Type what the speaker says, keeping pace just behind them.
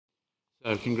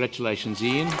So congratulations,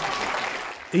 Ian.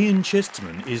 Ian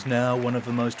Chesterman is now one of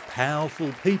the most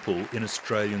powerful people in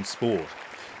Australian sport.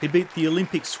 He beat the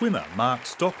Olympic swimmer Mark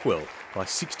Stockwell by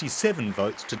 67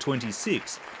 votes to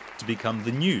 26 to become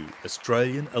the new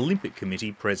Australian Olympic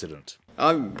Committee president.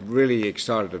 I'm really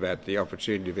excited about the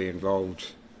opportunity to be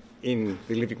involved in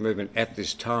the Olympic movement at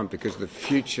this time because the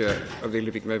future of the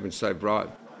Olympic movement is so bright.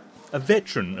 A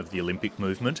veteran of the Olympic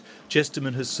movement,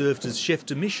 Chesterman has served as chef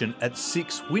de mission at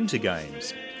 6 Winter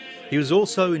Games. He was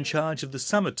also in charge of the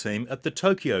summer team at the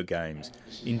Tokyo Games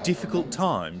in difficult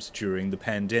times during the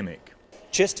pandemic.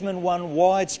 Chesterman won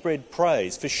widespread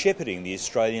praise for shepherding the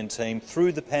Australian team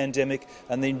through the pandemic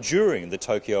and then during the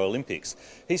Tokyo Olympics.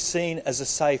 He's seen as a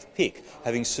safe pick,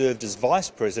 having served as Vice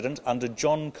President under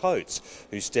John Coates,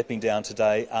 who's stepping down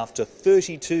today after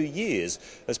 32 years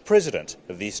as President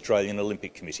of the Australian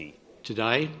Olympic Committee.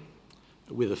 Today,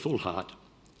 with a full heart,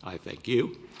 I thank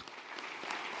you.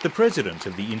 The President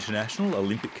of the International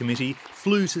Olympic Committee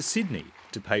flew to Sydney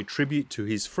to pay tribute to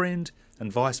his friend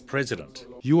and Vice President.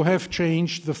 You have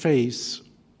changed the face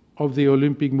of the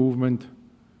Olympic movement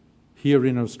here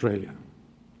in Australia.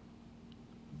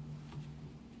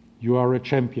 You are a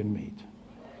champion, mate.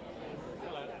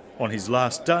 On his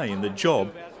last day in the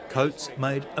job, Coates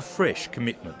made a fresh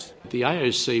commitment. The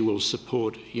AOC will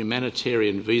support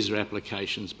humanitarian visa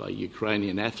applications by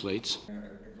Ukrainian athletes,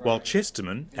 while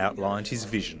Chesterman outlined his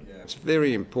vision. It's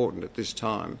very important at this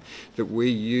time that we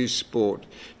use sport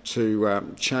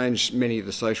to change many of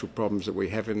the social problems that we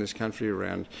have in this country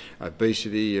around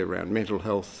obesity, around mental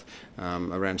health,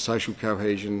 around social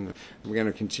cohesion. We're going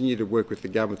to continue to work with the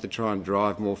government to try and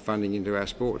drive more funding into our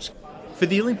sports. For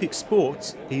the Olympic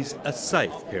sports, he's a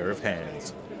safe pair of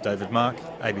hands. David Mark,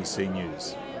 ABC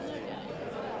News.